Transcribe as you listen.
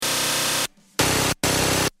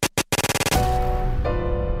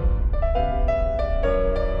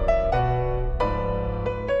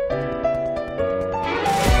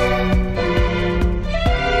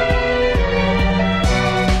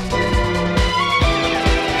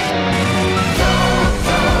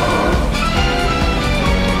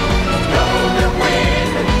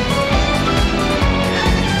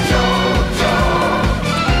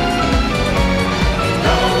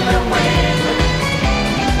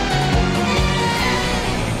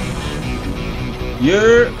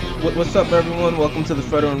What's up, everyone? Welcome to the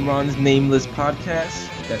Fredo and Ron's Nameless Podcast.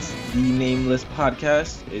 That's the Nameless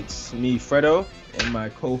Podcast. It's me, Fredo, and my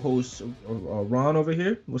co-host Ron over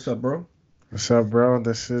here. What's up, bro? What's up, bro?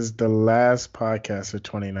 This is the last podcast of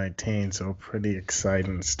 2019, so pretty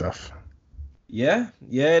exciting stuff. Yeah,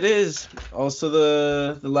 it is. Also,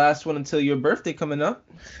 the last one until your birthday coming up.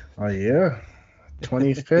 Oh yeah,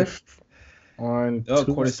 25th on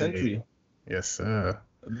Tuesday. Quarter century. Yes, sir.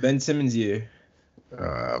 Ben Simmons year.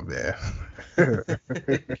 Oh man.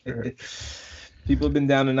 People have been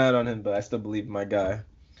down and out on him, but I still believe my guy.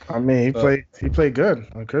 I mean, he played good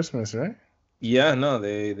on Christmas, right? Yeah, no,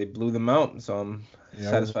 they blew them out, so I'm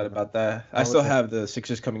satisfied about that. I still have the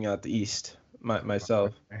Sixers coming out the East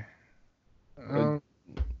myself. You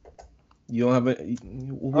don't have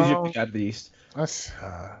who's your pick out of the East?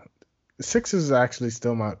 Sixers actually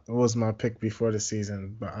still was my pick before the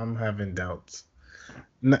season, but I'm having doubts.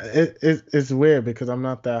 No, it's weird because I'm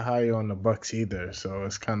not that high on the Bucks either, so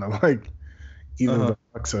it's kind of like either the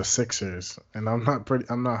Bucks or Sixers, and I'm not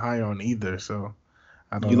high on either, so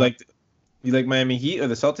I don't. You like Miami Heat or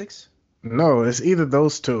the Celtics? No, it's either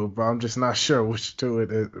those two, but I'm just not sure which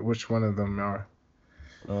one of them are.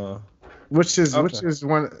 Which is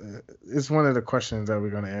one of the questions that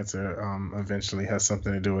we're going to answer eventually has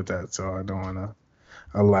something to do with that, so I don't want to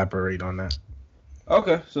elaborate on that.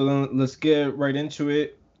 Okay, so then let's get right into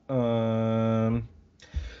it. So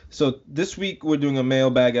this week we're doing a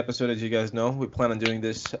mailbag episode, as you guys know. We plan on doing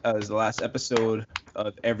this as the last episode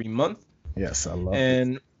of every month. Yes, I love it.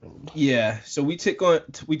 And yeah, so we took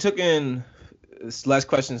in less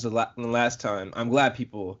questions than last time. I'm glad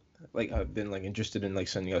people have been interested in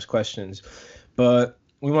sending us questions, but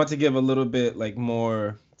we want to give a little bit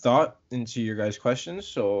more thought into your guys' questions,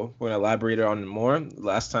 so we're gonna elaborate on it more.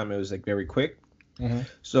 Last time it was very quick. Mm-hmm.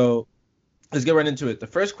 So let's get right into it. The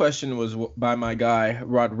first question was by my guy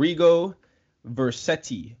Rodrigo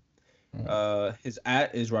Versetti. His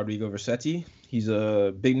 @ is Rodrigo Versetti. He's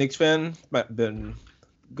a big Knicks fan. Been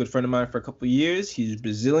a good friend of mine for a couple of years. He's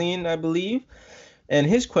Brazilian, I believe. And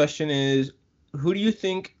his question is, who do you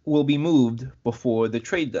think will be moved before the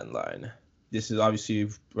trade deadline? This is obviously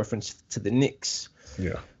reference to the Knicks.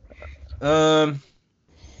 Yeah.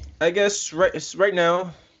 I guess right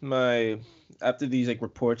now, after these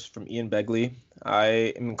reports from Ian Begley,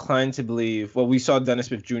 I am inclined to believe. Well, we saw Dennis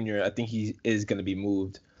Smith Jr. I think he is going to be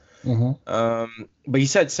moved. Mm-hmm. But he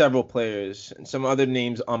said several players and some other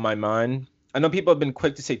names on my mind. I know people have been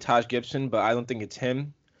quick to say Taj Gibson, but I don't think it's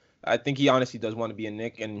him. I think he honestly does want to be a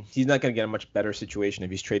Knick, and he's not going to get a much better situation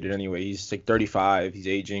if he's traded anyway. He's 35, he's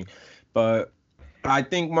aging. But I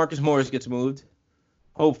think Marcus Morris gets moved,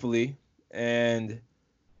 hopefully. And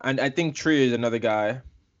I think Trier is another guy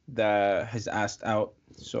that has asked out.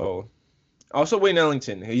 So also Wayne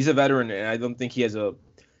Ellington, he's a veteran, and I don't think he has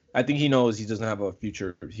I think he knows he doesn't have a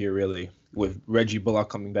future here really with Reggie Bullock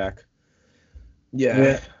coming back.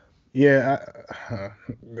 Yeah.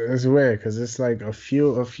 It's weird because it's a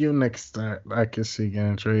few Knicks that I could see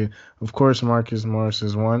getting traded. Of course, Marcus Morris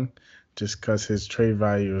is one, just because his trade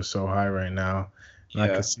value is so high right now. Yeah. I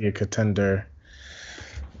could see a contender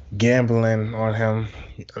gambling on him,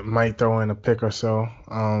 might throw in a pick or so.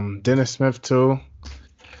 Dennis Smith too.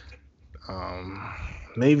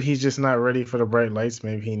 Maybe he's just not ready for the bright lights.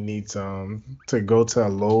 Maybe he needs to go to a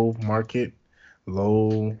low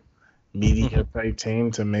media type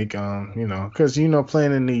team to make because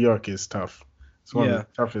playing in New York is tough. It's one of the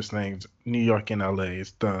toughest things. New York and LA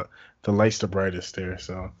is the light's the brightest there.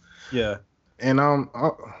 So yeah. And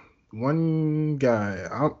one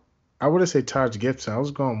guy I would say Taj Gibson. I was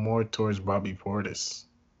going more towards Bobby Portis.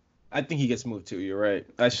 I think he gets moved too. You're right.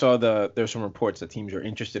 I saw there's some reports that teams are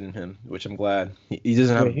interested in him, which I'm glad. He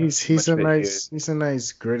doesn't have. He's a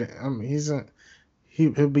nice grit.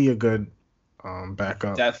 He'll be a good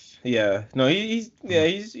backup. Yeah. No, he's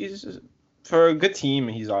for a good team.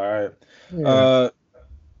 He's all right. Yeah.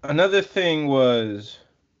 Another thing was,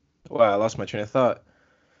 I lost my train of thought.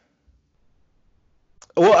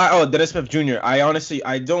 Well, Dennis Smith Jr. I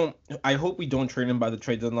hope we don't trade him by the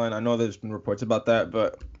trade deadline. I know there's been reports about that,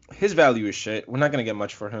 but his value is shit. We're not gonna get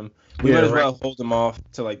much for him. We might as well hold him off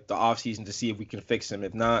to the offseason to see if we can fix him.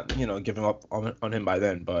 If not, give him up on him by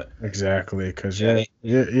then. But exactly, because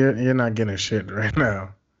you're not getting shit right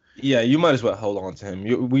now. Yeah, you might as well hold on to him.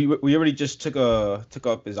 We already just took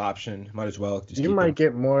up his option. Might as well. You might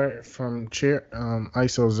get more from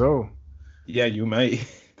ISO Zoe. Yeah, you might.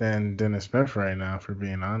 Than Dennis Smith right now, for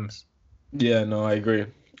being honest. Yeah, no, I agree.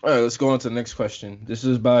 All right, let's go on to the next question. This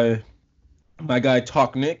is by my guy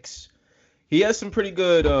Talk Knicks. He has some pretty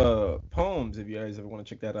good poems if you guys ever want to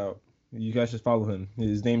check that out. You guys should follow him.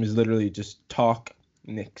 His name is literally just Talk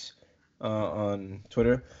Knicks on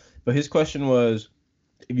Twitter. But his question was,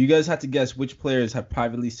 if you guys had to guess which players have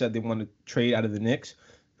privately said they want to trade out of the Knicks,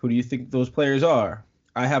 who do you think those players are?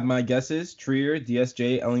 I have my guesses: Trier,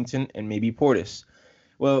 DSJ, Ellington, and maybe Portis.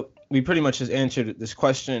 Well, we pretty much just answered this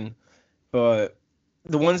question, but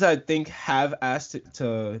the ones that I think have asked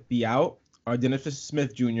to be out are Dennis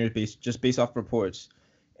Smith Jr. Based off reports,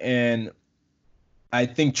 and I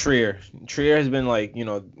think Trier. Trier has been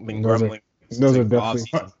been Those are grumbling since those are like the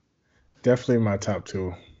offseason. definitely my top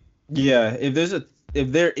two. Yeah, if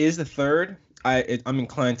there is a third, I'm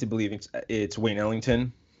inclined to believe it's Wayne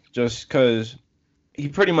Ellington, just because he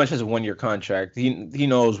pretty much has a 1 year contract. He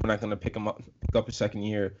knows we're not gonna pick up a second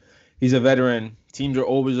year. He's a veteran. Teams are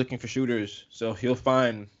always looking for shooters, so he'll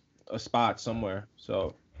find a spot somewhere.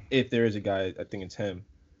 So if there is a guy, I think it's him.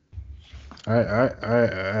 I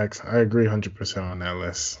agree 100% on that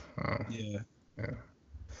list. Yeah. Yeah.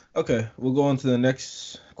 Okay, we'll go on to the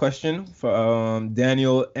next question for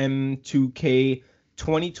Daniel M2K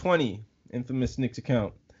 2020, infamous Knicks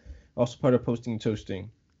account, also part of Posting and Toasting.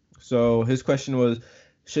 So his question was,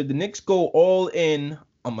 should the Knicks go all in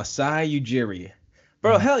on Masai Ujiri?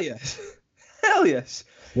 Bro, hell yes. Hell yes.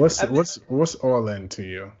 What's all in to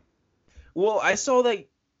you? Well, I saw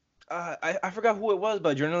I forgot who it was,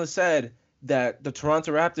 but a journalist said that the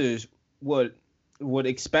Toronto Raptors would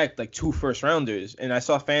expect like 2 first rounders, and I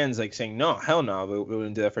saw fans like saying, "No, hell no, we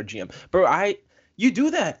wouldn't do that for GM." Bro, you do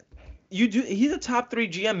that. You do. He's a top 3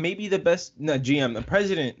 GM, maybe the best, not GM, the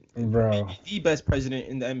president, Bro, maybe the best president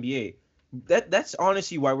in the NBA. That's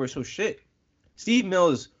honestly why we're so shit. Steve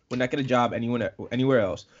Mills would not get a job anywhere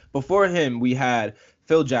else. Before him, we had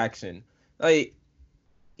Phil Jackson. Like,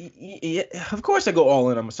 yeah, of course I go all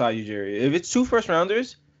in on Masai Ujiri. If it's 2 first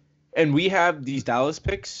rounders, and we have these Dallas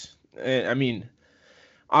picks, and I mean,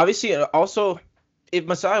 obviously, also, if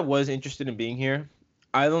Masai was interested in being here,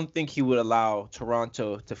 I don't think he would allow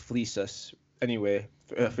Toronto to fleece us anyway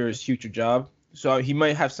for his future job. So he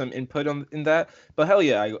might have some input in that. But hell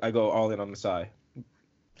yeah, I go all in on Masai.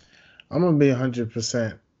 I'm gonna be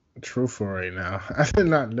 100% truthful right now. I did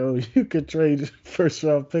not know you could trade first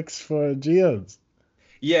round picks for GMs.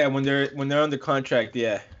 Yeah, when they're under contract,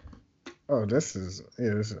 yeah. Oh, this is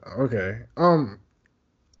okay.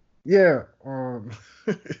 Yeah,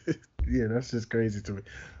 yeah, that's just crazy to me.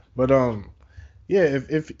 But yeah,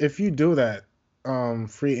 if you do that,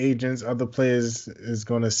 free agents, other players is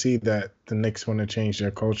gonna see that the Knicks want to change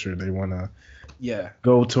their culture. They want to Yeah.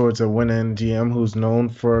 go towards a winning GM who's known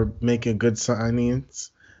for making good signings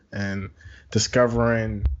and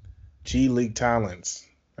discovering G League talents.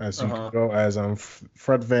 As you can go as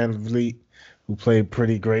Fred VanVleet, who played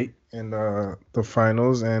pretty great in the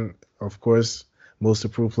finals, and of course, most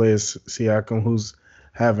improved player Siakam, who's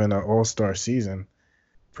having an All-Star season.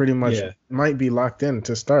 Pretty much might be locked in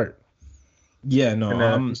to start. Yeah, no, in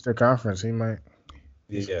the Eastern Conference, he might.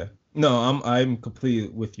 Yeah, no, I'm completely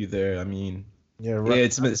with you there. I mean,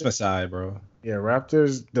 it's Masai, bro. Yeah,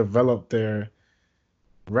 Raptors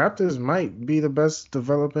might be the best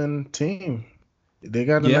developing team. They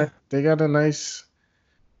got a nice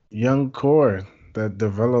young core that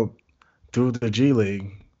developed through the G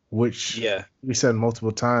League, which we said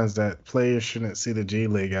multiple times that players shouldn't see the G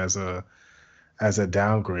League as a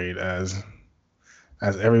downgrade as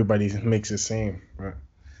everybody makes it seem. Right?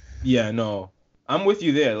 Yeah, no, I'm with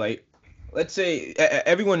you there. Like, let's say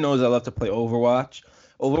everyone knows I love to play Overwatch.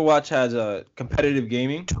 Overwatch has a competitive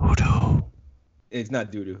gaming. Doo-doo. It's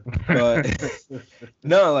not doo-doo, but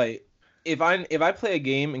no, like if I play a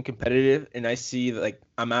game in competitive and I see that, like,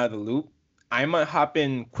 I'm out of the loop, I might hop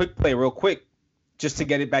in quick play real quick just to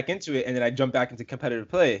get it back into it, and then I jump back into competitive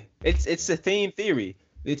play. It's the same theory.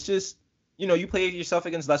 It's just, you play yourself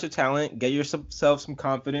against lesser talent, get yourself some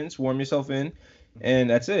confidence, warm yourself in, and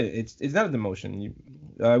that's it. It's not a demotion.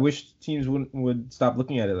 I wish teams would stop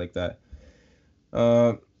looking at it like that.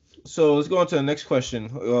 So let's go on to the next question.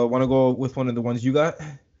 Want to go with one of the ones you got?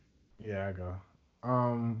 Yeah, I go.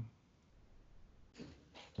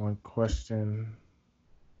 One question,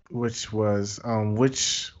 which was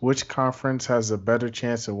which conference has a better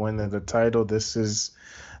chance of winning the title? This is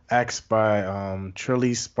asked by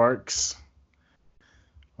Trilly Sparks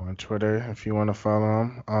on Twitter. If you want to follow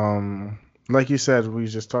him, like you said, we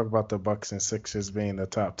just talked about the Bucks and Sixers being the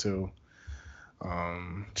top 2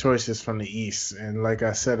 choices from the East, and like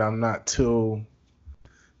I said, I'm not too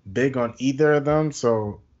big on either of them.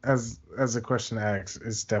 So as the question asks,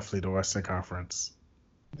 it's definitely the Western Conference.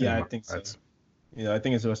 Yeah, I think so. Yeah, I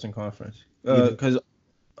think it's the Western Conference. Because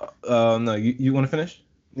no, you want to finish?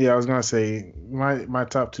 Yeah, I was gonna say my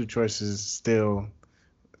top 2 choices still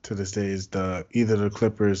to this day is either the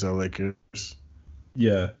Clippers or Lakers.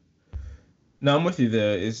 Yeah. No, I'm with you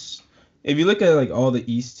there. It's if you look at like all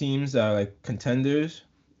the East teams that are like contenders,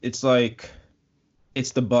 it's like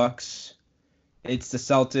it's the Bucks, it's the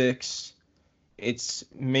Celtics, it's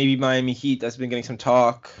maybe Miami Heat that's been getting some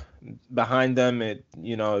talk. Behind them,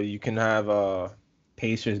 you can have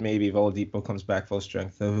Pacers maybe if Oladipo comes back full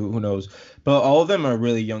strength. Who knows? But all of them are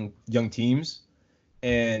really young teams.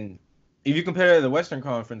 And if you compare to the Western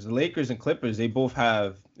Conference, the Lakers and Clippers, they both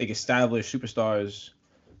have like established superstars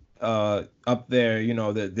up there.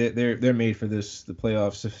 They're made for the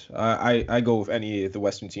playoffs. I go with any of the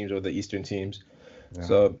Western teams or the Eastern teams. Yeah.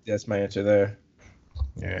 So that's my answer there.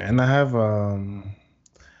 Yeah, and I have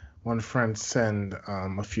one friend send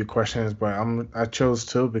a few questions, but I chose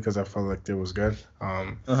two because I felt like it was good.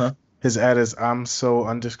 His ad is I'm so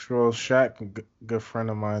underscore Shaq, good friend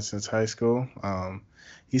of mine since high school.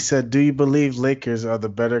 He said, "Do you believe Lakers are the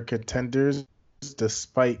better contenders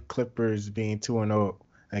despite Clippers being 2-0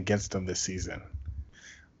 against them this season?"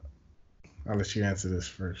 I'll let you answer this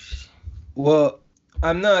first. Well,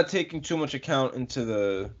 I'm not taking too much account into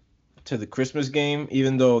the Christmas game,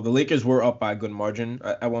 even though the Lakers were up by a good margin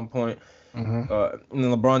at one point. Mm-hmm. And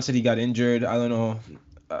LeBron said he got injured. I don't know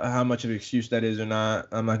how much of an excuse that is or not.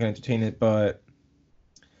 I'm not going to entertain it, but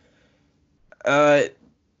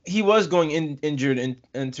he was going injured and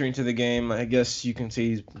entering into the game. I guess you can say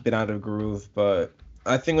he's been out of groove, but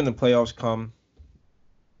I think when the playoffs come,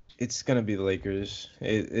 it's gonna be the Lakers.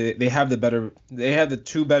 They have the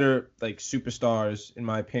two better like superstars in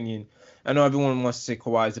my opinion. I know everyone wants to say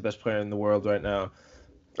Kawhi is the best player in the world right now.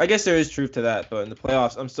 I guess there is truth to that, but in the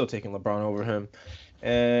playoffs, I'm still taking LeBron over him.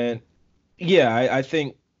 And yeah, I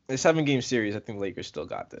think the 7-game series, I think Lakers still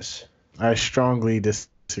got this. I strongly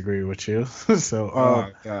disagree with you. So,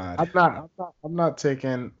 oh God, I'm not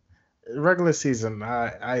taking regular season.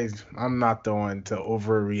 I'm not the one to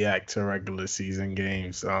overreact to regular season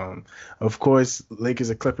games. Of course,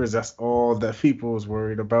 Lakers and Clippers. That's all that people was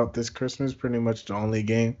worried about this Christmas. Pretty much the only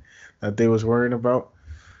game that they was worried about.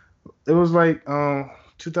 It was like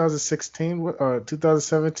 2016 or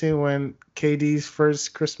 2017 when KD's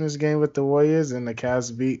first Christmas game with the Warriors and the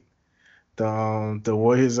Cavs beat the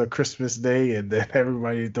Warriors on Christmas Day, and then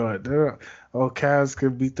everybody thought, Cavs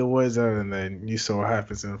could beat the Warriors, and then you saw what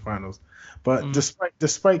happens in the finals. But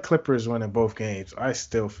despite Clippers winning both games, I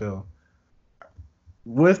still feel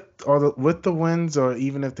with the wins, or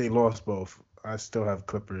even if they lost both, I still have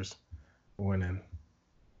Clippers winning.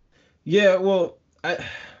 Yeah, well,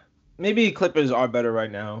 maybe Clippers are better right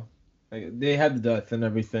now. Like, they have the depth and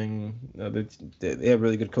everything. They have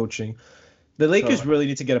really good coaching. The Lakers really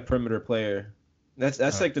need to get a perimeter player.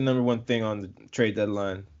 That's like the number one thing on the trade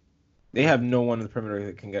deadline. They have no one on the perimeter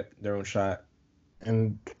that can get their own shot.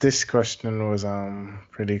 And this question was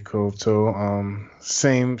pretty cool too.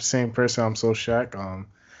 Same person. I'm so Shaq.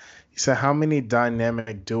 He said, "How many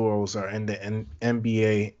dynamic duos are in the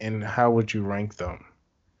NBA, and how would you rank them?"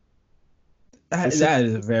 That is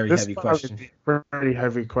a very heavy question. Very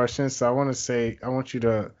heavy question. So I want you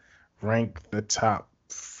to rank the top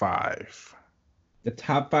 5. The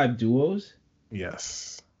top 5 duos?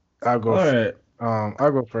 Yes. I'll go. All right.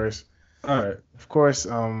 I'll go first. All right. Of course.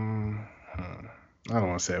 I don't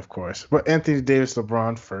want to say of course, but Anthony Davis,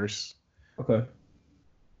 LeBron first. Okay.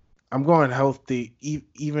 I'm going healthy,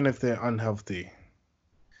 even if they're unhealthy.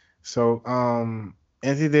 So,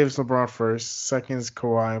 Anthony Davis, LeBron first. Second is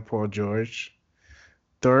Kawhi and Paul George.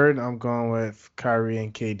 Third, I'm going with Kyrie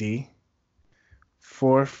and KD.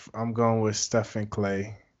 Fourth, I'm going with Steph and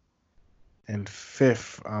Clay. And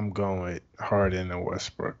fifth, I'm going with Harden and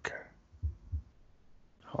Westbrook.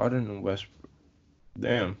 Harden and Westbrook.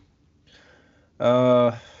 Damn.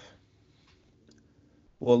 Well,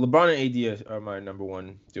 LeBron and AD are my number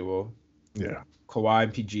one duo. Yeah. Kawhi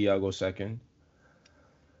and PG, I'll go second.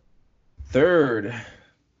 Third,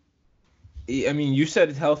 I mean, you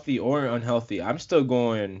said healthy or unhealthy. I'm still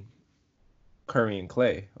going Curry and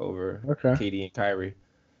Clay over KD and Kyrie.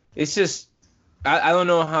 It's just, I don't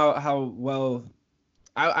know how well.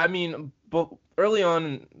 I mean, but early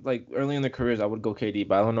in their careers, I would go KD,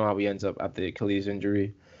 but I don't know how he ends up after the Achilles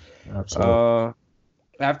injury. Absolutely.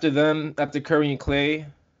 After Curry and Clay,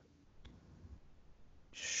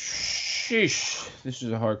 sheesh, this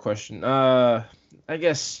is a hard question. I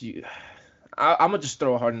guess I'm gonna just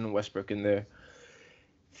throw Harden and Westbrook in there.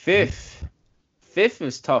 Fifth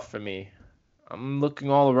is tough for me. I'm looking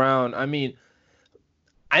all around. I mean,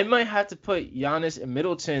 I might have to put Giannis and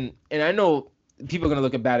Middleton, and I know people are gonna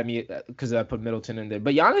look bad at me because I put Middleton in there,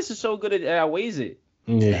 but Giannis is so good at outweighs it.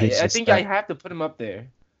 Yeah, I think I have to put him up there.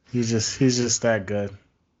 He's just that good.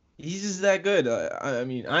 He's just that good. I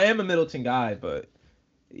mean, I am a Middleton guy, but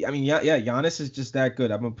I mean, yeah, Giannis is just that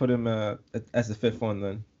good. I'm gonna put him as the fifth one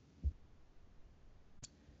then.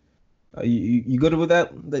 You good with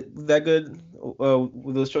that good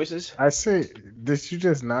with those choices? I say, did you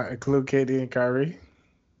just not include KD and Kyrie?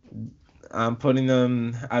 I'm putting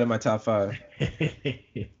them out of my top five.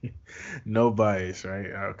 No bias, right?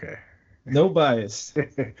 Okay. No bias.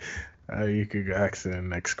 You could ask the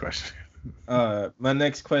next question. My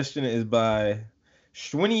next question is by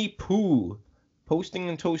Shwinny Poo, posting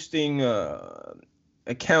and toasting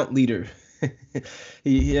account leader.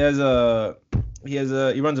 he runs a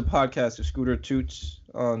podcast with Scooter Toots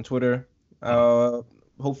on Twitter.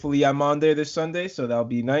 Hopefully I'm on there this Sunday, so that'll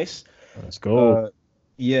be nice. Let's go.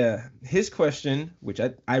 Yeah, his question, which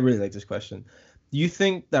I really like this question. Do you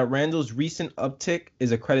think that Randall's recent uptick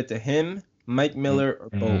is a credit to him, Mike Miller, or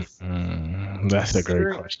both? That's a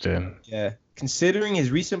great question. Yeah, considering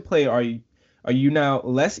his recent play, are you now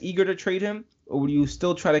less eager to trade him, or would you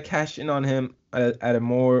still try to cash in on him at a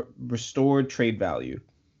more restored trade value?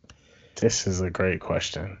 This is a great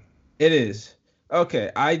question. It is.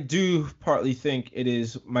 Okay, I do partly think it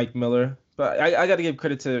is Mike Miller, but I got to give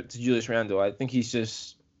credit to Julius Randle. I think he's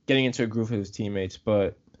just getting into a groove with his teammates,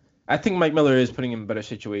 but I think Mike Miller is putting him in better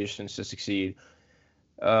situations to succeed.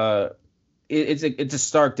 It's a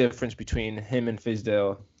stark difference between him and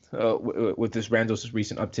Fizdale with this Randle's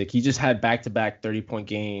recent uptick. He just had back-to-back 30-point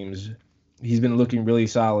games. He's been looking really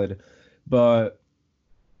solid, but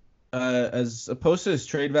as opposed to his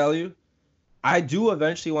trade value, I do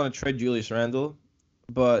eventually want to trade Julius Randle,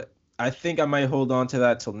 but I think I might hold on to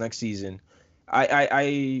that till next season.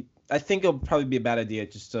 I think it'll probably be a bad idea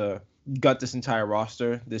just to gut this entire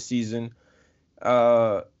roster this season.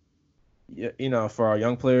 For our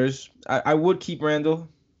young players, I would keep Randle.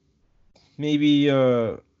 Maybe,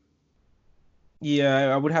 I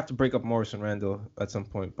would have to break up Morris and Randle at some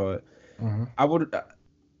point, but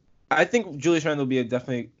I think Julius Randle will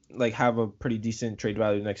definitely have a pretty decent trade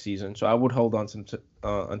value next season. So I would hold on to him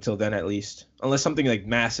until then at least, unless something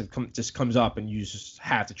massive just comes up and you just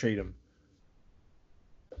have to trade him.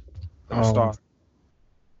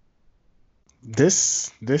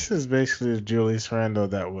 This is basically the Julius Randle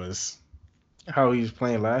that was how he was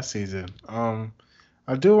playing last season. I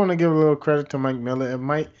do want to give a little credit to Mike Miller.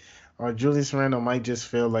 Julius Randle might just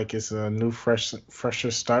feel like it's a new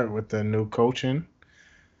fresher start with the new coaching.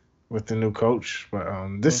 With the new coach,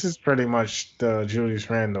 but this is pretty much the Julius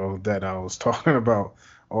Randle that I was talking about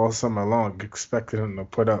all summer long. Expected him to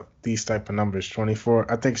put up these type of numbers. 24,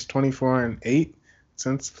 I think it's 24-8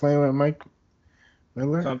 since playing with Mike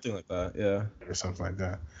Miller. Something like that, yeah, or something like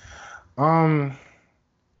that.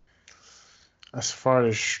 As far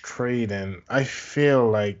as trading, I feel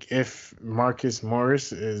like if Marcus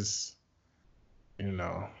Morris is,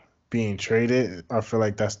 being traded, I feel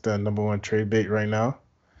like that's the number one trade bait right now.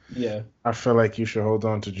 Yeah, I feel like you should hold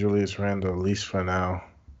on to Julius Randle at least for now.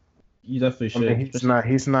 You definitely should. I mean,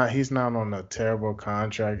 he's not on a terrible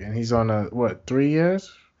contract, and he's on 3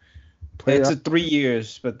 years? It's a 3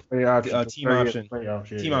 years, but team option.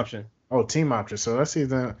 Team option. Oh, team option. So that's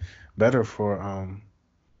even better for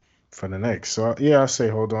the Knicks. So I'll say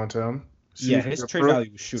hold on to him. His trade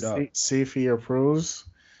value will shoot up. See if he approves.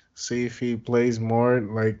 See if he plays more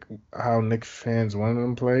like how Knicks fans want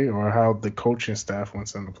him to play, or how the coaching staff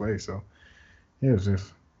wants him to play. So,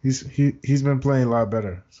 he's been playing a lot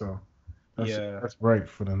better. So, that's right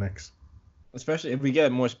for the Knicks. Especially if we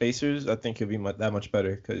get more spacers, I think he'll be that much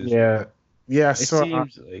better. Cause So I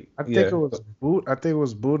think it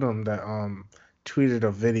was Boodum that tweeted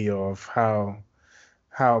a video of how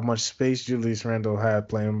much space Julius Randle had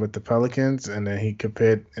playing with the Pelicans, and then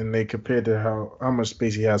they compared to how much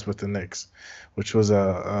space he has with the Knicks, which was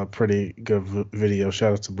a pretty good video.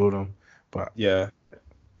 Shout out to Boodum. But yeah.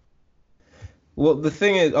 Well, the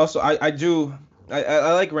thing is also I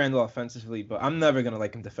like Randle offensively, but I'm never gonna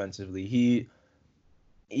like him defensively.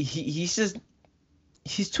 He's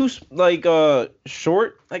too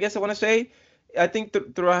short, I guess I want to say. I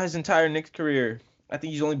think throughout his entire Knicks career, I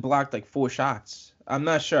think he's only blocked 4 shots. I'm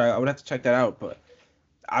not sure. I would have to check that out, but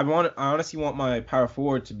I honestly want my power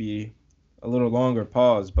forward to be a little longer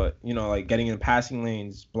pause, but getting in passing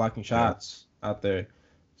lanes, blocking shots out there.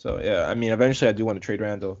 So yeah, I mean, eventually I do want to trade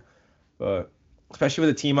Randle, but especially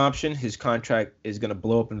with a team option, his contract is gonna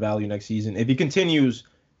blow up in value next season if he continues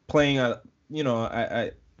playing at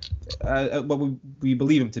what we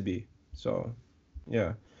believe him to be. So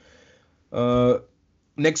yeah.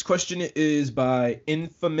 Next question is by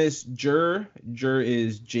Infamous Jur. Jur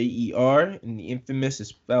is Jer, and the Infamous is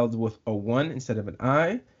spelled with a 1 instead of an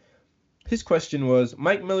I. His question was,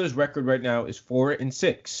 Mike Miller's record right now is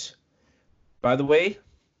 4-6. By the way,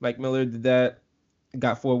 Mike Miller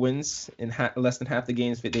got 4 wins in less than half the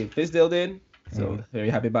games that Dave Fizdale did. So very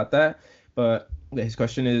happy about that. But his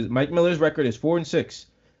question is, Mike Miller's record is 4-6.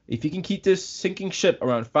 If he can keep this sinking ship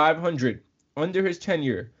around 500 under his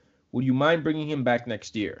tenure, would you mind bringing him back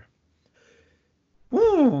next year?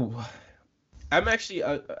 Woo! I'm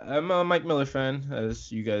a Mike Miller fan,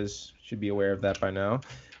 as you guys should be aware of that by now.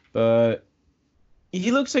 But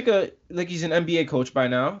he looks like he's an NBA coach by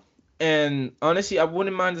now. And honestly, I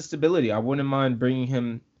wouldn't mind the stability. I wouldn't mind bringing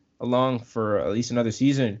him along for at least another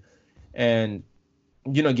season, and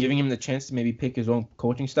giving him the chance to maybe pick his own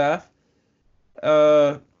coaching staff.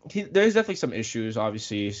 There's definitely some issues.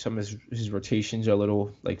 Obviously, some of his rotations are a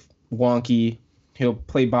little wonky. He'll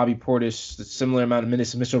play Bobby Portis a similar amount of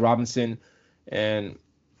minutes to Mitchell Robinson, and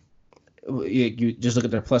you just look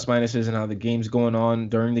at their plus minuses and how the game's going on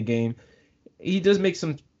during the game. He does make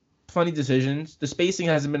some funny decisions. The spacing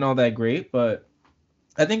hasn't been all that great, but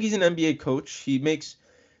I think he's an NBA coach. He makes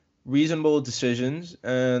reasonable decisions,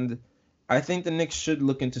 and I think the Knicks should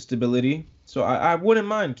look into stability. So I wouldn't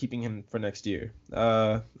mind keeping him for next year.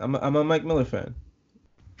 I'm a Mike Miller fan.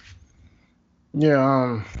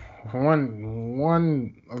 Yeah,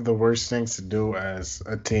 one of the worst things to do as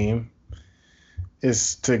a team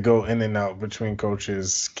is to go in and out between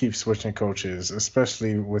coaches, keep switching coaches,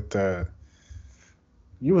 especially with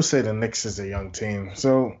you would say the Knicks is a young team.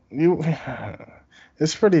 So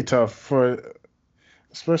it's pretty tough for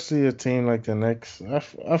especially a team like the Knicks.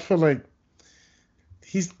 I feel like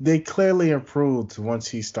they clearly improved once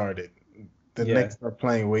he started. The Knicks are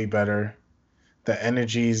playing way better. The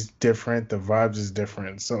energy is different. The vibes is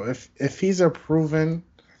different. So if he's improving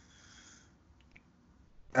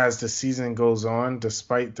as the season goes on,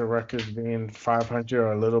 despite the records being 500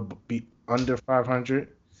 or a little bit under 500,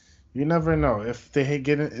 you never know. If the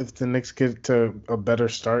Knicks get to a better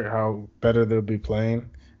start, how better they'll be playing.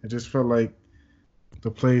 I just feel like the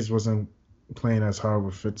plays wasn't playing as hard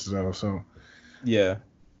with Fizdale. So yeah.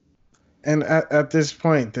 And at this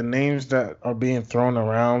point, the names that are being thrown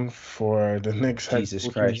around for the Knicks head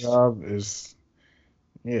coaching job is,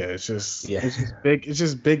 it's just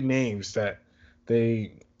big names that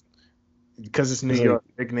because it's New York,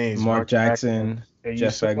 big names. Mark Jackson,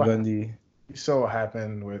 Jeff Van Gundy. You saw what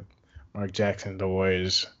happened with Mark Jackson, the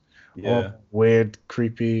Warriors. Yeah. All weird,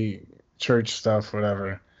 creepy church stuff,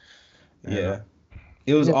 whatever. Yeah.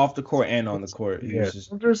 It was off the court and on the court. It was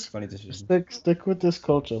just funny decision. Stick with this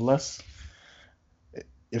culture.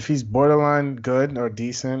 If he's borderline good or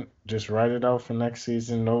decent, just write it out for next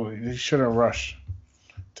season. No, you shouldn't rush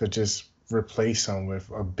to just replace him with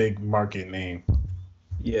a big market name.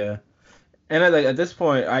 Yeah. And at this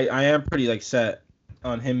point, I am pretty set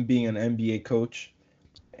on him being an NBA coach.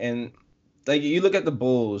 And you look at the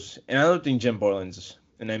Bulls, and I don't think Jim Boylen's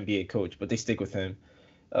an NBA coach, but they stick with him.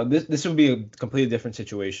 This would be a completely different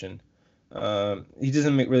situation. He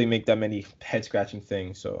doesn't really make that many head scratching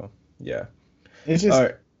things, so yeah. It's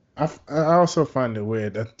just I also find it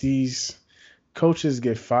weird that these coaches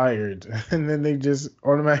get fired and then they just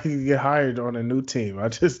automatically get hired on a new team. I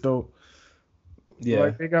just don't. Yeah,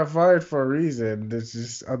 they got fired for a reason. There's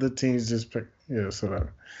just other teams just pick. So.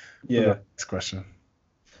 Yeah. Next question.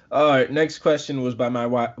 All right. Next question was by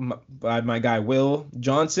my guy Will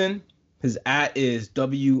Johnson. His @ is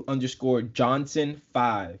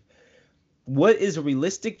W_Johnson5. What is a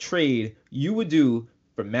realistic trade you would do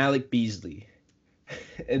for Malik Beasley?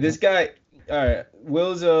 And this guy, all right,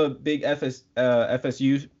 Will's a big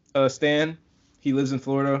FSU stan. He lives in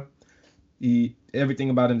Florida. Everything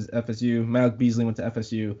about him is FSU. Malik Beasley went to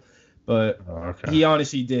FSU. But he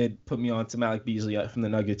honestly did put me on to Malik Beasley from the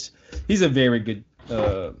Nuggets. He's a very good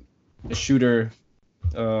shooter.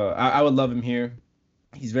 I would love him here.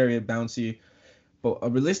 He's very bouncy. But a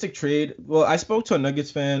realistic trade, well, I spoke to a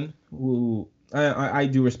Nuggets fan who I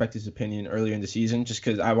do respect his opinion earlier in the season just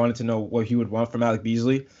because I wanted to know what he would want from Malik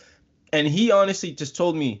Beasley. And he honestly just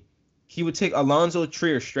told me he would take Alonzo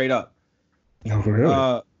Trier straight up. Oh,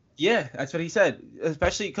 really? Yeah, that's what he said.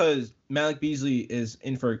 Especially because Malik Beasley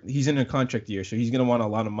he's in a contract year, so he's gonna want a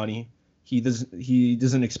lot of money. He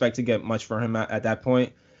doesn't expect to get much for him at that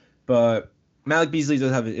point. But Malik Beasley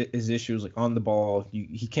does have his issues on the ball.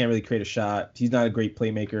 He can't really create a shot. He's not a great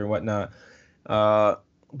playmaker and whatnot.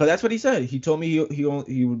 But that's what he said. He told me he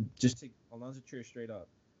would just take Alonzo Trier straight up.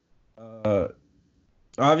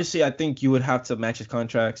 Obviously, I think you would have to match his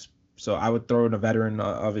contracts. So I would throw in a veteran,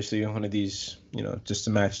 obviously, on one of these, just to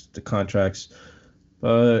match the contracts.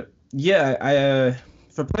 But yeah,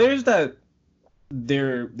 for players that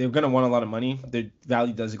they're gonna want a lot of money, their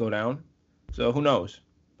value does go down. So who knows?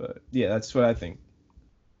 But yeah, that's what I think.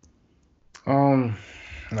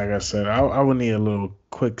 Like I said, I would need a little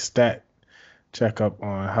quick stat checkup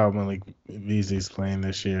on how Malik Beasley's playing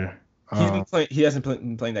this year. He's been playing. He hasn't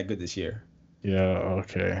been playing that good this year. Yeah,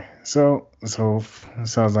 okay. So it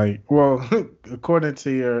sounds like, well, according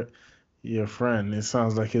to your friend, it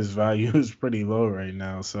sounds like his value is pretty low right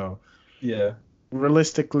now. So Yeah.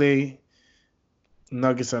 realistically,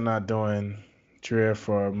 Nuggets are not doing trade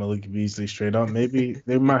for Malik Beasley straight up. Maybe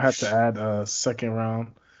they might have to add a second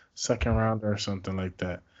round or something like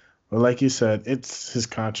that. But like you said, it's his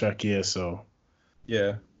contract year, so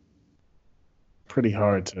Yeah. pretty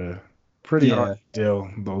hard to Yeah. deal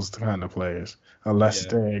those kind of players unless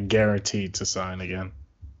Yeah. they're guaranteed to sign again.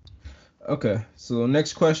 Okay. So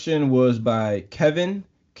next question was by Kevin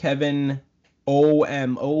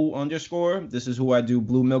OMO _. This is who I do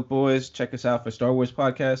Blue Milk Boys. Check us out for Star Wars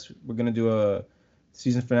podcast. We're gonna do a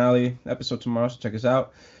season finale episode tomorrow, so check us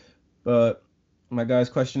out. But my guy's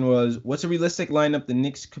question was, what's a realistic lineup the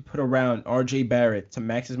Knicks could put around RJ Barrett to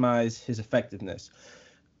maximize his effectiveness?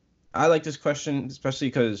 I like this question, especially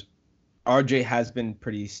because RJ has been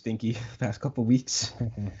pretty stinky the past couple weeks.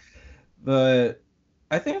 But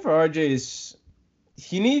I think for RJ's,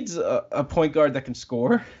 he needs a point guard that can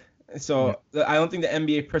score. So I don't think the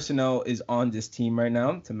NBA personnel is on this team right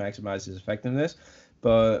now to maximize his effectiveness.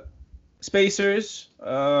 But spacers,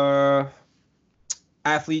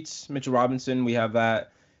 athletes, Mitchell Robinson, we have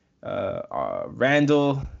that.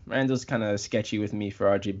 Randall's kind of sketchy with me for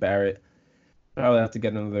RJ Barrett. Probably have to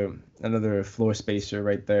get another floor spacer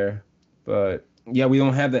right there. But yeah, we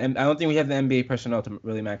don't have I don't think we have the NBA personnel to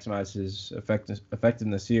really maximize his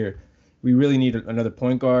effectiveness here. We really need another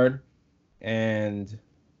point guard and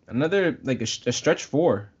another like a stretch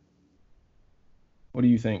four. What do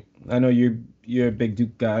you think? I know you're a big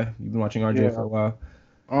Duke guy. You've been watching RJ for a while.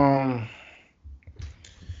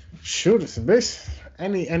 Shooters.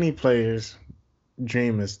 Any player's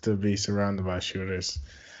dream is to be surrounded by shooters.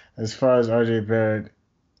 As far as RJ Barrett,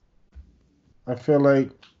 I feel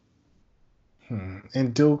like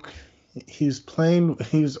in Duke, he's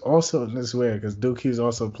also in this way because Duke he's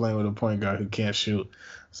also playing with a point guard who can't shoot.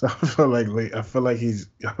 So I feel like he's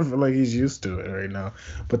used to it right now.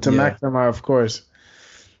 But to max him out, of course,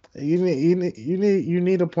 you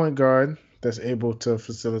need a point guard that's able to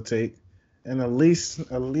facilitate and at least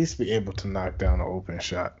be able to knock down an open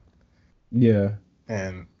shot. Yeah.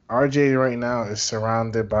 And RJ right now is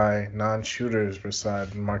surrounded by non-shooters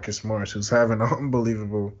beside Marcus Morris, who's having an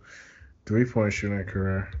unbelievable three-point shooting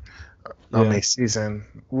career. Season,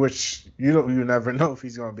 which you never know if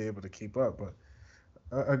he's going to be able to keep up. But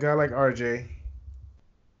a guy like RJ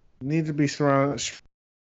needs to be surrounded,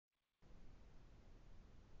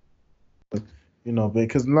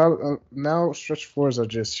 because now stretch fours are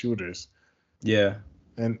just shooters. Yeah,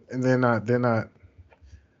 and they're not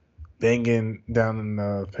banging down in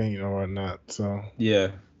the paint or whatnot. So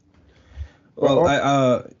yeah.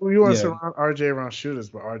 Well, you want to surround RJ around shooters,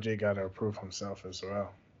 but RJ got to improve himself as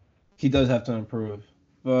well. He does have to improve.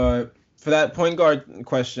 But for that point guard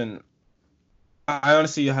question, I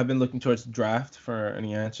honestly have been looking towards the draft for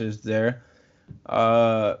any answers there.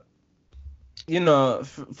 For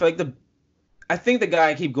like I think the guy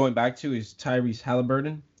I keep going back to is Tyrese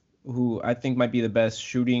Halliburton, who I think might be the best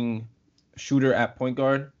shooter at point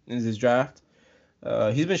guard in this draft.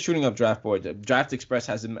 He's been shooting up draft boards. Draft Express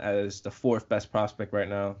has him as the 4th best prospect right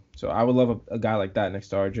now. So I would love a guy like that next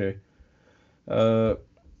to RJ.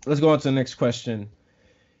 Let's go on to the next question.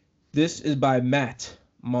 This is by Matt.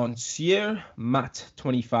 Monsieur Matt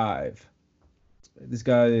 25. This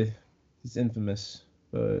guy is infamous,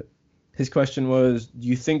 but his question was, do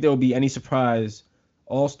you think there will be any surprise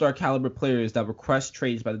all-star caliber players that request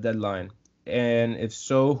trades by the deadline? And if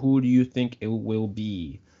so, who do you think it will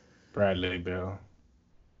be? Bradley Beal.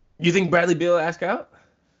 You think Bradley Beal ask out?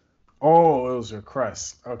 Oh, it was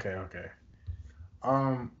request. Okay.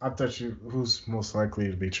 I thought who's most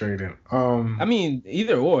likely to be traded. I mean,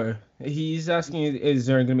 either or. He's asking, is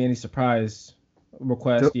there going to be any surprise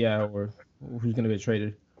request? Or who's going to be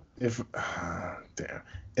traded? If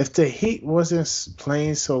the Heat wasn't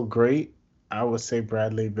playing so great, I would say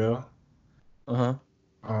Bradley Beal.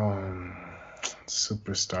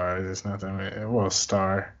 Superstar. There's not that many. Well,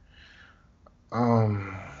 star.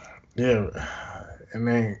 Yeah, and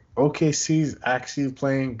then OKC's actually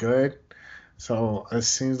playing good. So it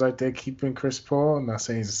seems like they're keeping Chris Paul. I'm not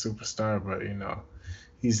saying he's a superstar, but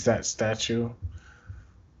he's that statue.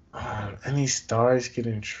 Any stars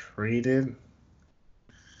getting traded?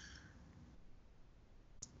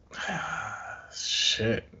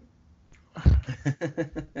 Shit. I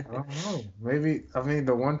don't know. Maybe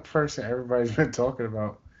the one person everybody's been talking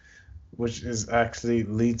about which is actually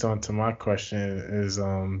leads on to my question is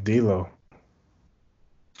D'Lo.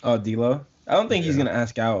 Oh, D'Lo. I don't think he's Yeah. gonna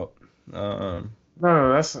ask out. Um,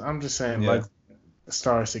 No, that's I'm just saying yeah, like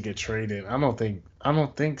stars to get traded. I don't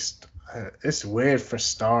think it's weird for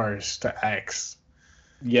stars to ask.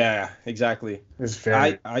 yeah, exactly. It's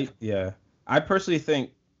very Yeah. I personally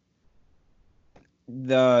think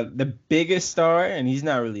the biggest star, and he's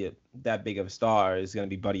not really that big of a star, is gonna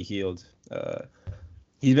be Buddy Hield.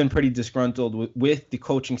 He's been pretty disgruntled with the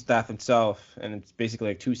coaching staff itself, and it's basically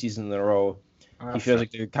like 2 seasons in a row. I He feels feel,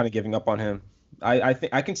 like they're kind of giving up on him. I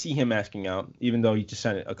think I can see him asking out, even though he just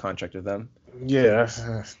signed a contract with them. yeah,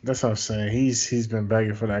 that's what I'm saying. He's been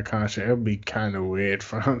begging for that contract. It'll be kind of weird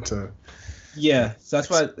for him to. Yeah, so that's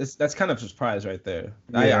why that's kind of a surprise right there.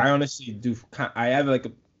 Yeah. I honestly do. I have like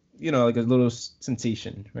a, like a little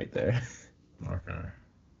sensation right there. Okay.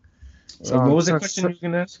 So What was the question you were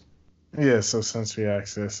gonna ask? yeah, so since we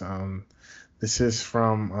asked this, this is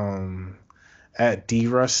from at D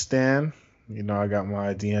Russ Stan. You know, I got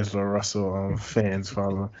my D'Angelo Russell fans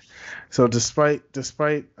following. So despite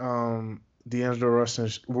D'Angelo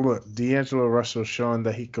Russell showing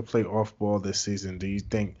that he could play off ball this season, do you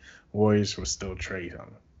think Warriors will still trade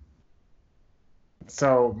him?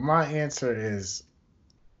 So my answer is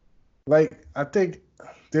like I think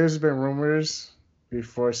there's been rumors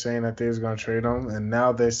before saying that they was gonna trade him, and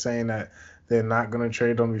now they're saying that they're not gonna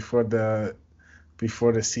trade him before the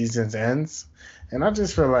season ends. And I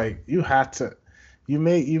just feel like you had to you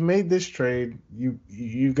made this trade.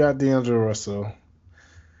 You got D'Angelo Russell.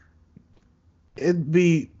 It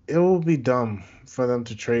will be dumb for them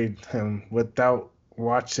to trade him without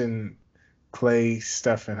watching Clay,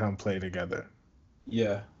 Steph, and him play together.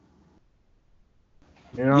 Yeah,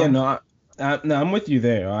 You yeah, know, no, no, I'm with you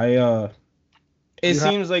there. It you have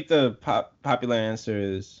seems like the popular answer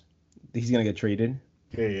is he's gonna get traded.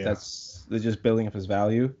 yeah. They're just building up his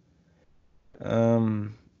value.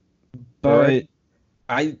 Um, But right,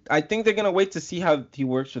 but I think they're gonna wait to see how he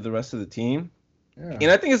works with the rest of the team, yeah.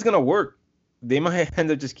 and I think it's gonna work. They might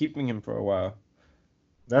end up just keeping him for a while.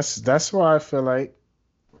 That's why I feel like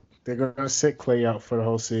they're gonna sit Clay out for the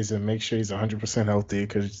whole season, make sure he's 100% healthy,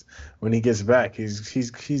 because when he gets back,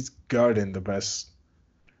 he's guarding the best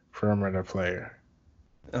perimeter player.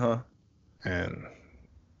 Uh-huh. And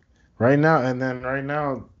right now,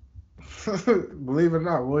 believe it or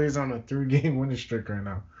not, Warriors on a 3 game winning streak right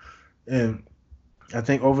now. And I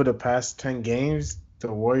think over the past 10 games,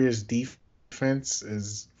 the Warriors defense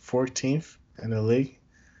is 14th in the league,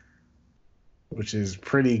 which is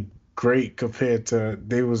pretty great compared to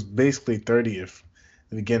they was basically 30th.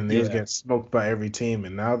 And again, they was Yeah. getting smoked by every team,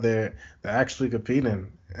 and now they're actually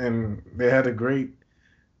competing. And they had a great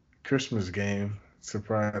Christmas game.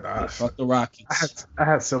 Surprise! Yeah. Fuck the I had Rockets. I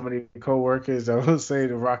had so many coworkers that would say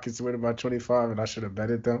the Rockets win by 25, and I should have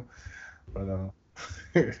betted them. But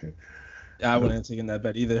I wouldn't have taken that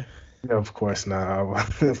bet either. yeah, of course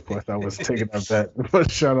not. Of course I was taking that bet.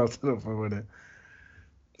 But shout out to them for winning.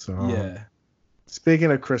 So Yeah.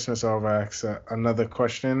 speaking of Christmas, I'll ask another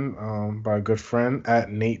question by a good friend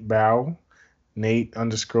at Nate Bow, Nate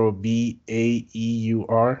underscore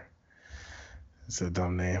BAEUR. It's a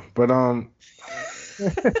dumb name, but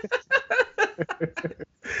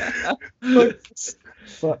look,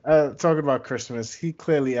 but, talking about Christmas, he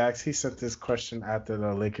clearly asked. He sent this question after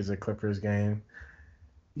the Lakers and Clippers game,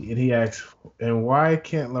 and he asked, "And why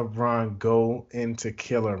can't LeBron go into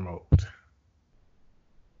killer mode?"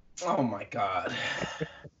 Oh my God.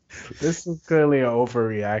 This is clearly an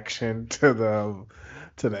overreaction to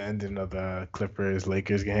the ending of the Clippers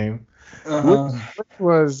Lakers game, which, Uh-huh. which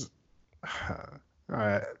was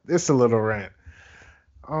it's a little rant.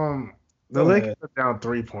 The Go Lakers ahead. are down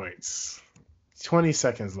 3 points, 20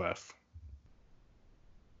 seconds left.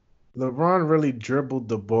 LeBron really dribbled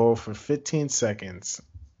the ball for 15 seconds.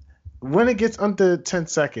 When it gets under 10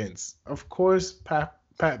 seconds, of course, Pat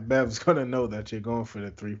Bev's gonna know that you're going for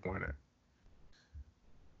the 3 pointer.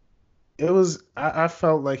 I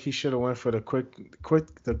felt like he should have went for the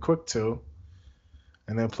quick two,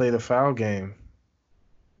 and then played a foul game.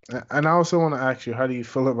 And I also want to ask you, how do you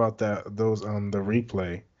feel about the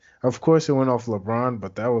replay? Of course, it went off LeBron,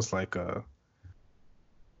 but that was like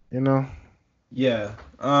you know, Yeah.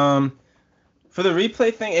 For the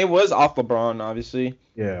replay thing, it was off LeBron, obviously.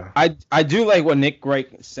 yeah. I do like what Nick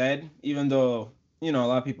Wright said, even though, a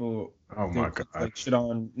lot of people Oh they're my quick to, God, like shit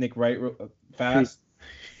on Nick Wright he, fast.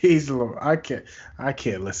 I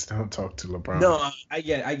can't listen to him talk to LeBron. No, I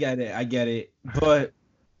get it. But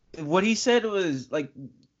what he said was like,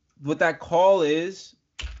 what that call is,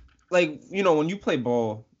 like, when you play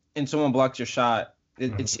ball and someone blocks your shot,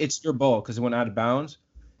 Mhm. it's your ball because it went out of bounds.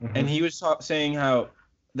 and he was saying how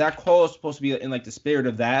that call is supposed to be in like the spirit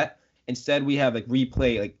of that. Instead, we have like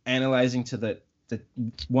replay, like analyzing to the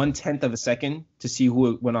 1/10 of a second to see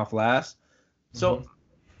who went off last. So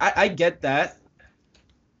I get that.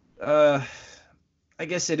 I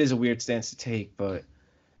guess it is a weird stance to take, but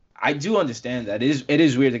I do understand that it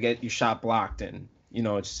is weird to get your shot blocked and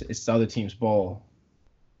it's the other team's ball.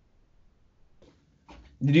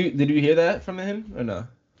 Did you hear that from him or no?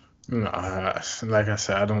 No, like I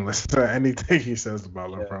said, I don't listen to anything he says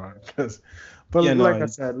about LeBron. I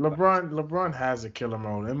said, LeBron has a killer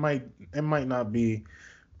mode. It might not be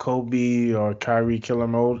Kobe or Kyrie killer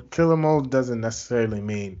mode. Killer mode doesn't necessarily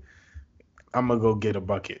mean I'm gonna go get a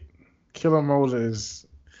bucket. Killer mode is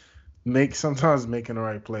sometimes making the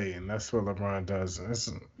right play, and that's what LeBron does.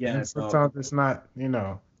 Sometimes it's not,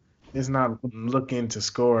 it's not looking to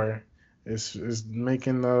score. It's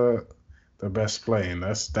making the best play, and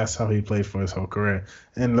that's how he played for his whole career.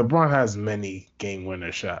 And LeBron has many game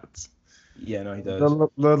winner shots. Yeah, no, he does. The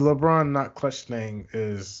LeBron not clutch thing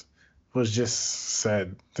was just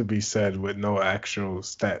said to be said with no actual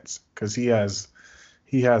stats because he has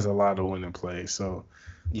a lot of winning plays. So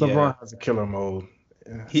LeBron has a killer mode.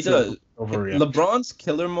 He does. LeBron's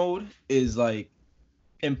killer mode is like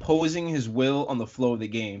imposing his will on the flow of the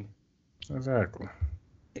game. Exactly.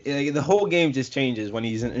 The whole game just changes when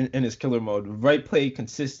he's in his killer mode. Right play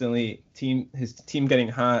consistently, his team getting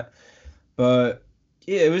hot. But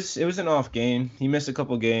yeah, it was an off game. He missed a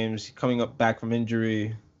couple games, coming up back from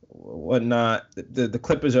injury, whatnot. The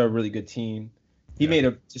Clippers are a really good team. He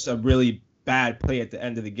made just a really bad play at the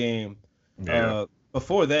end of the game. Yeah.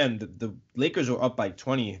 Before then, the Lakers were up by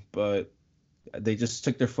 20, but they just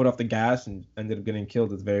took their foot off the gas and ended up getting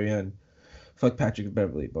killed at the very end. Fuck Patrick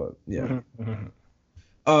Beverly, but yeah.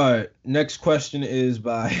 All right, next question is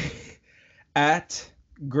by at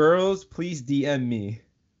girls. Please DM me.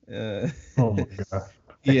 Oh my god.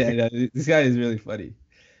 Yeah, this guy is really funny.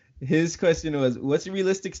 His question was, what's a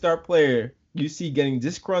realistic star player you see getting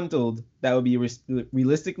disgruntled that would be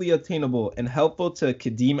realistically attainable and helpful to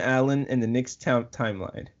Kadeem Allen and the Knicks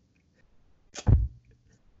timeline?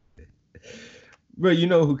 Bro, you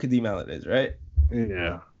know who Kadeem Allen is, right?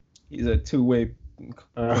 Yeah. He's a two-way.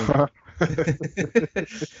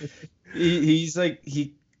 He's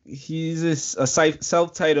a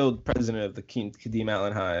self-titled president of the Kadeem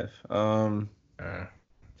Allen Hive.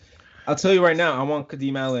 I'll tell you right now, I want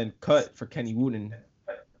Kadeem Allen cut for Kenny Wooten.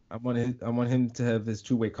 I want him to have his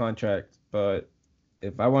two-way contract. But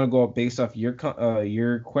if I want to go based off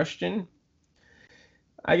your question,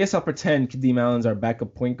 I guess I'll pretend Kadeem Allen's our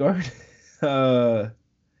backup point guard. A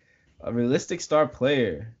realistic star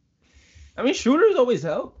player. I mean, shooters always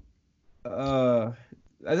help. As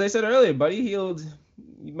I said earlier, Buddy Hield,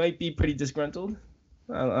 you might be pretty disgruntled.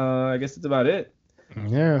 I guess that's about it.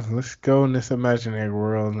 Yeah, let's go in this imaginary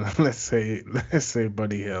world. Let's say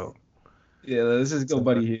Buddy Hield. Yeah, let's just go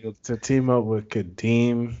Buddy Hield. To team up with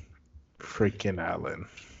Kadeem freaking Allen.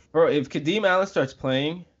 Bro, if Kadeem Allen starts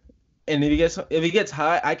playing, and if he gets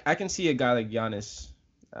high, I can see a guy like Giannis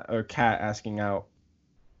or Cat asking out.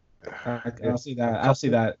 I'll see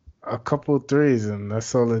that. A couple threes, and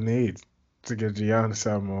that's all it needs to get Giannis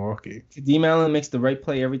out of Milwaukee. Kadeem Allen makes the right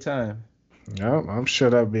play every time. Yep, I'm sure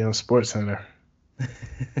that'll be on SportsCenter.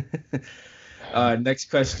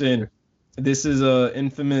 Next question. This is a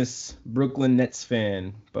infamous Brooklyn Nets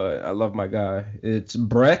fan, but I love my guy. It's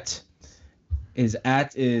Brett. His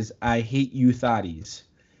 @ is I hate you thotties.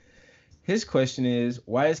 His question is,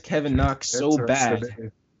 why is Kevin Knox so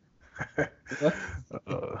bad?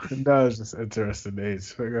 No, it's just interesting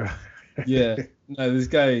age. Yeah, no, this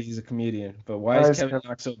guy, he's a comedian, but why is Kevin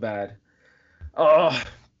Knox so bad? Oh,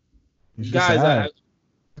 guys,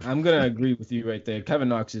 I'm gonna agree with you right there. Kevin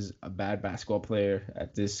Knox is a bad basketball player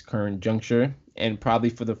at this current juncture, and probably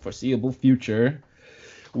for the foreseeable future.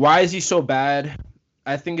 Why is he so bad?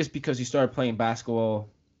 I think it's because he started playing basketball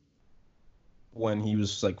when he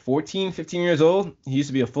was like 14, 15 years old. He used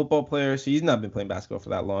to be a football player, so he's not been playing basketball for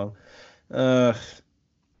that long.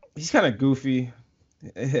 He's kind of goofy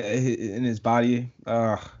in his body.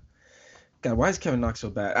 God, why is Kevin Knox so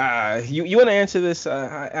bad? You want to answer this?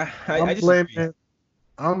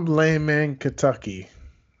 I'm blaming Kentucky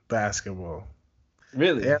basketball.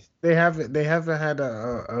 Really? They haven't had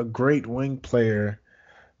a great wing player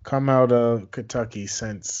come out of Kentucky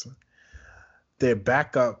since their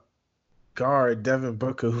backup guard Devin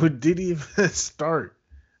Booker, who didn't even start.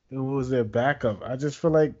 It was their backup. I just feel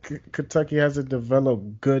like Kentucky hasn't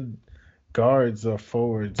developed good guards or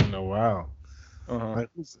forwards in a while. Like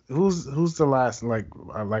who's the last, like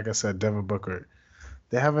I said, Devin Booker.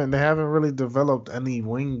 They haven't really developed any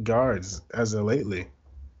wing guards as of lately.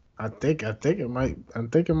 I think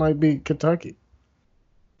it might be Kentucky.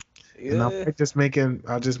 And Yeah. I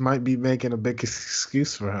just might be making a big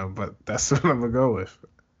excuse for him, but that's what I'm gonna go with.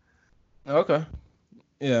 Okay.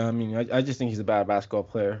 Yeah, I mean, I just think he's a bad basketball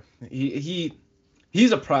player.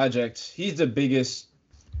 He's a project. He's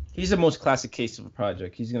the most classic case of a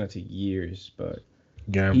project. He's gonna take years, but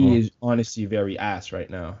he Gamble. is honestly very ass right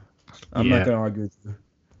now. I'm not Yeah, gonna argue with you.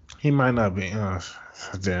 he might not be.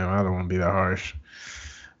 Damn, I don't want to be that harsh.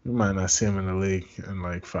 We might not see him in the league in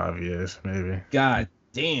like 5 years, maybe. God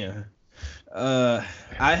damn. Uh,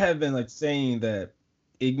 I have been like saying that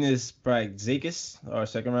Ignas Brazdeikis, our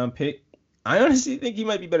second round pick, I honestly think he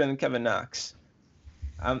might be better than Kevin Knox.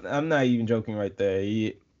 I'm not even joking right there.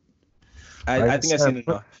 Like I I think I've said, seen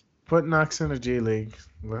enough. put Knox in the G League.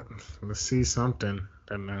 Let's see something,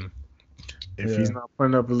 and then if he's Yeah. not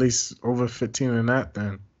putting up at least over 15 in that,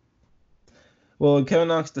 then Well, in Kevin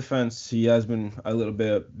Knox defense, he has been a little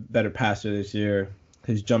bit better passer this year.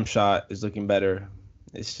 His jump shot is looking better.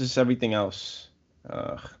 It's just everything else.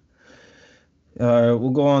 Uh, we'll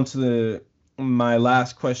go on to my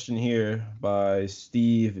last question here by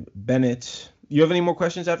Steve Bennett. You have any more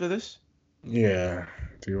questions after this? yeah.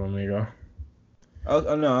 Do you want me to go?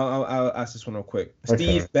 Oh no, I'll ask this one real quick. Okay.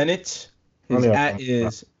 Steve Bennett. His Only have at one.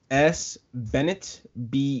 is S Bennett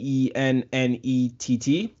Bennett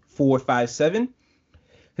 457.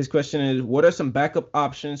 His question is, what are some backup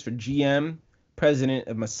options for GM president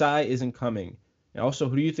if Masai isn't coming? And also,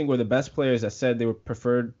 who do you think were the best players that said they were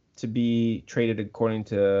preferred to be traded according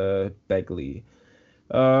to Begley?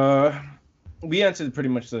 We answered pretty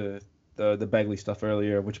much the Begley stuff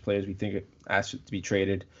earlier, which players we think asked to be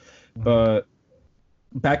traded. But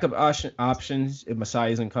backup options if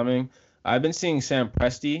Masai isn't coming. I've been seeing Sam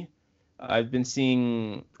Presti. I've been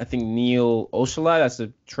seeing, I think, Neil Oshala. That's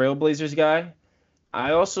the Trailblazers guy.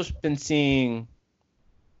 I also been seeing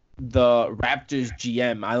the Raptors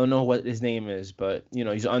GM. I don't know what his name is, but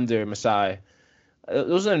he's under Masai.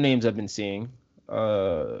 Those are the names I've been seeing.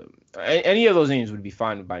 Any of those names would be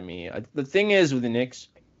fine by me. The thing is with the Knicks,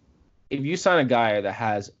 if you sign a guy that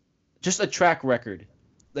has just a track record,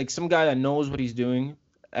 like some guy that knows what he's doing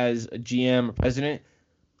as a GM or president,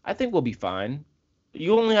 I think we'll be fine.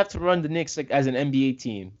 You only have to run the Knicks like as an NBA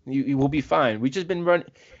team. You will be fine. We've been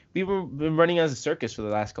running as a circus for the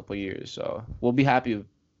last couple of years, so we'll be happy with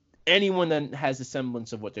anyone that has a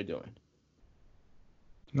semblance of what they're doing.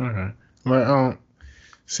 Okay. Well,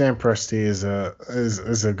 Sam Presti is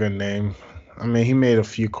a good name. I mean, he made a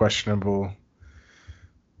few questionable,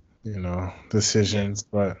 decisions,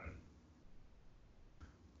 but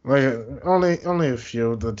like only a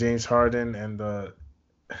few. The James Harden and the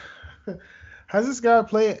has this guy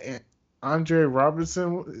played Andre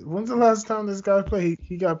Robertson? When's the last time this guy played?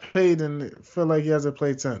 He got paid and feel like he hasn't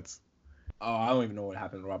played since. Oh, I don't even know what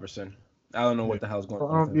happened to Robertson. I don't know what the hell's going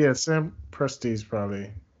on with him. Yeah, Sam Presti's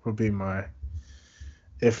probably would be my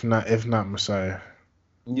if not Messiah.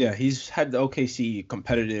 Yeah, he's had the OKC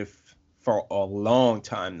competitive for a long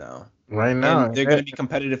time now. Right now, And they're going to be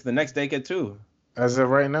competitive the next decade too. as of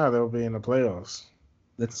right now, they'll be in the playoffs.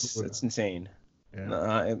 That's insane.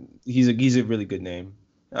 Yeah. He's a really good name.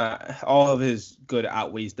 All of his good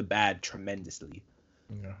outweighs the bad tremendously.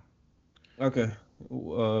 Yeah. Okay.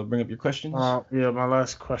 Bring up your questions. Yeah, my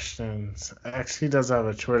last questions. Actually, he does have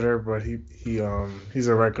a Twitter, but he's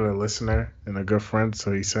a regular listener and a good friend.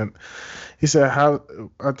 So he said how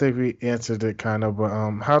I think we answered it kind of, but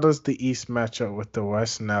how does the East match up with the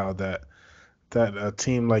West now that a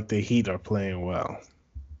team like the Heat are playing well?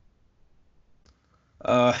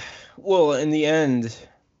 Well, in the end,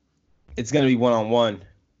 it's going to be 1-on-1,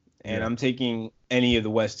 and Yeah. I'm taking any of the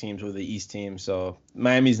West teams or the East team, so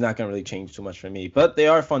Miami's not going to really change too much for me, but they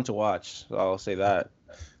are fun to watch, so I'll say that.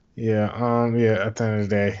 Yeah, at the end of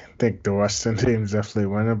the day, I think the Western team's definitely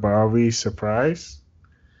winning, but are we surprised?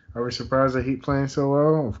 Are we surprised that Heat playing so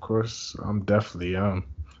well? Of course, I'm definitely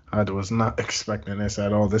I was not expecting this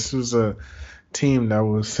at all. This was a team that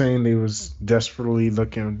was saying they was desperately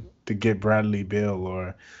looking to get Bradley Beal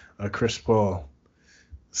or a Chris Paul.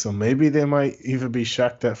 So maybe they might even be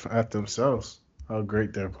shocked at themselves how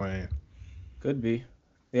great they're playing. Could be.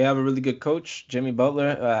 They have a really good coach, Jimmy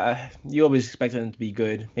Butler. You always expect him to be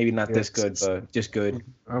good. Maybe not this good, but just good.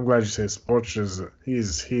 I'm glad you said Spoelstra.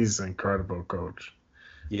 He's an incredible coach.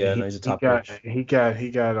 Yeah, no, he's a top coach. He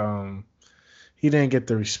didn't get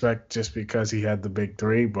the respect just because he had the big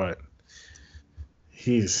three, but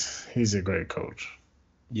he's a great coach.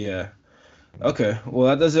 Yeah. Okay. Well,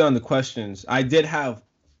 that does it on the questions. I did have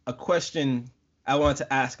a question I wanted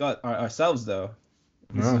to ask ourselves, though.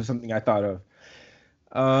 This is something I thought of.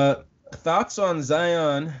 Thoughts on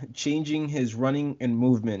Zion changing his running and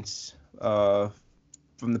movements from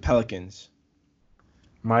the Pelicans?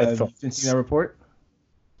 My Have you been seeing thoughts. that report?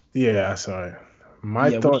 Yeah, sorry. My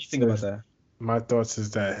Yeah, what do you thoughts think about is that? my thoughts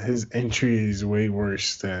is that his entry is way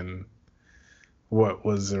worse than what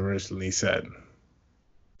was originally said.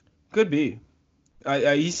 Could be.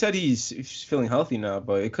 He said he's feeling healthy now,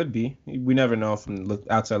 but it could be. We never know from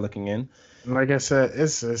outside looking in. Like I said,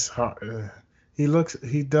 it's hard. He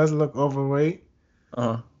does look overweight,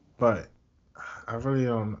 Uh-huh. but I really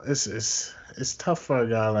don't. It's tough for a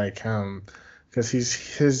guy like him because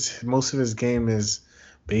his most of his game is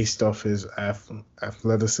based off his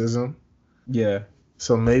athleticism. Yeah.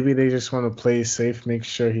 So maybe they just want to play safe, make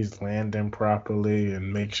sure he's landing properly,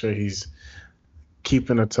 and make sure he's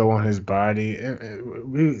keeping a toe on his body.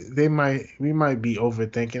 We might be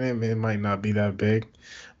overthinking it. It might not be that big,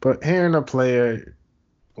 but hearing a player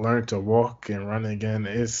learn to walk and run again,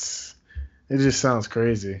 it just sounds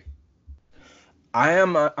crazy.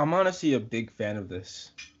 I'm honestly a big fan of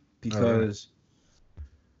this All right. because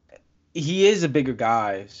he is a bigger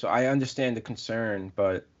guy, so I understand the concern,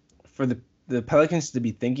 but for the Pelicans to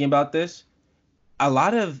be thinking about this, a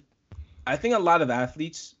lot of I think a lot of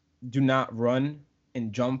athletes do not run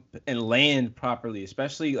and jump and land properly,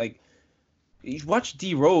 especially like you watch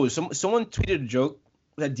D Rose. Someone tweeted a joke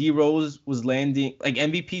that D Rose was landing like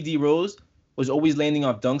MVP D Rose was always landing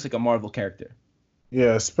off dunks like a Marvel character.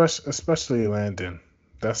 Yeah, especially Landon.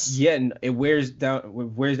 That's Yeah, and it wears down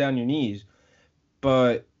your knees.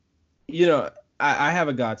 But I have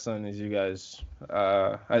a godson, as you guys,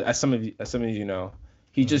 as some of you know,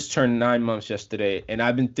 he just turned 9 months yesterday, and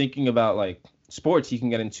I've been thinking about like sports he can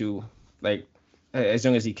get into, like as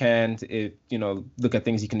young as he can, look at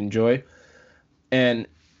things he can enjoy. And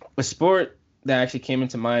a sport that actually came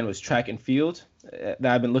into mind was track and field that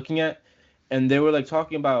I've been looking at, and they were like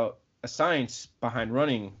talking about a science behind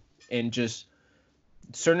running and just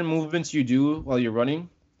certain movements you do while you're running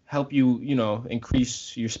help you,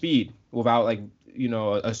 increase your speed without like,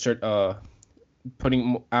 a certain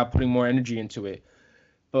putting more energy into it.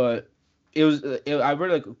 But I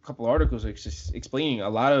read like a couple articles like just explaining a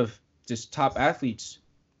lot of just top athletes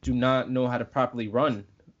do not know how to properly run,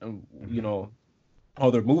 you know,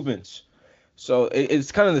 all their movements. So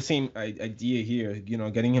it's kind of the same idea here,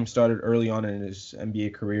 getting him started early on in his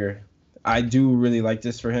NBA career. I do really like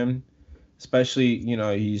this for him, especially,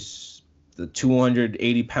 he's the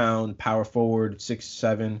 280-pound power forward,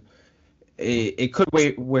 6'7". It could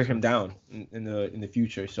wear him down in the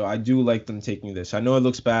future. So I do like them taking this. I know it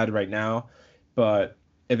looks bad right now, but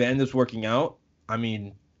if it ends up working out, I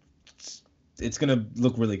mean, it's gonna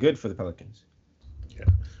look really good for the Pelicans. yeah.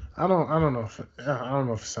 I don't know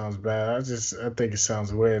if it sounds bad. I think it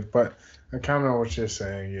sounds weird, but I kind of know what you're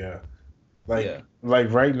saying. Yeah, Yeah.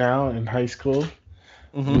 like right now in high school,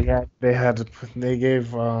 Hmm. they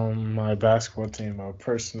gave my basketball team a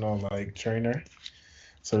personal like trainer,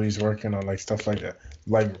 so he's working on like stuff like that.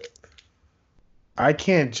 Like I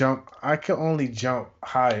can't jump. I can only jump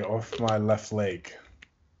high off my left leg.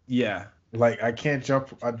 Yeah. Like I can't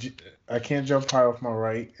jump high off my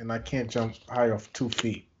right, and I can't jump high off 2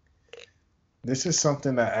 feet. This is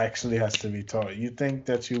something that actually has to be taught. You think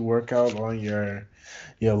that you work out on your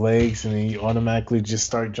legs and then you automatically just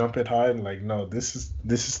start jumping high, and like no, this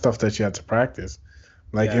is stuff that you have to practice.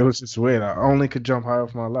 Like it Yeah. was just weird. I only could jump high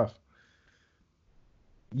off my left.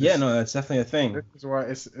 Yeah. This No, that's definitely a this thing. is why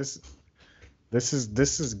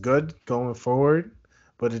this is good going forward,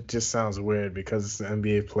 but it just sounds weird because it's an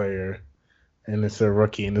NBA player and it's a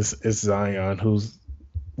rookie and it's Zion who's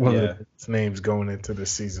one of the Yeah. biggest names going into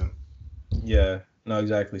this season. Yeah. No,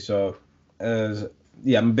 exactly. So, as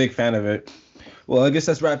yeah, I'm a big fan of it. Well, I guess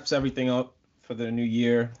that wraps everything up for the new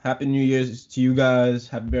year. Happy New Year's to you guys.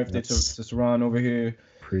 Happy birthday Yes, to Saran over here.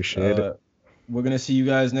 appreciate it. Uh, we're gonna see you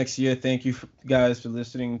guys next year. Thank you guys for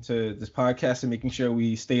listening to this podcast and making sure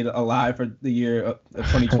we stayed alive for the year of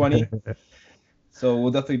 2020. So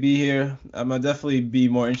we'll definitely be here. I'm gonna definitely be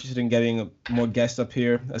more interested in getting more guests up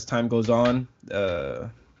here as time goes on.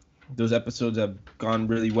 Those episodes have gone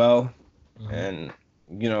really well, Mhm. and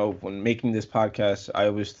when making this podcast, I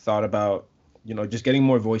always thought about just getting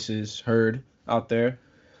more voices heard out there.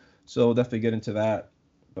 So we'll definitely get into that.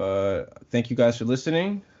 But thank you guys for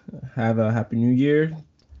listening. Have a happy new year.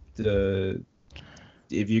 The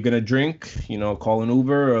If you're gonna drink, call an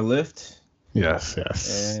Uber or a Lyft, Yes,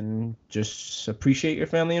 yes, and just appreciate your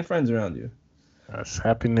family and friends around you. yes.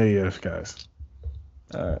 Happy New Year's, guys.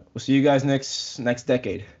 All right, we'll see you guys next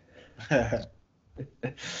decade.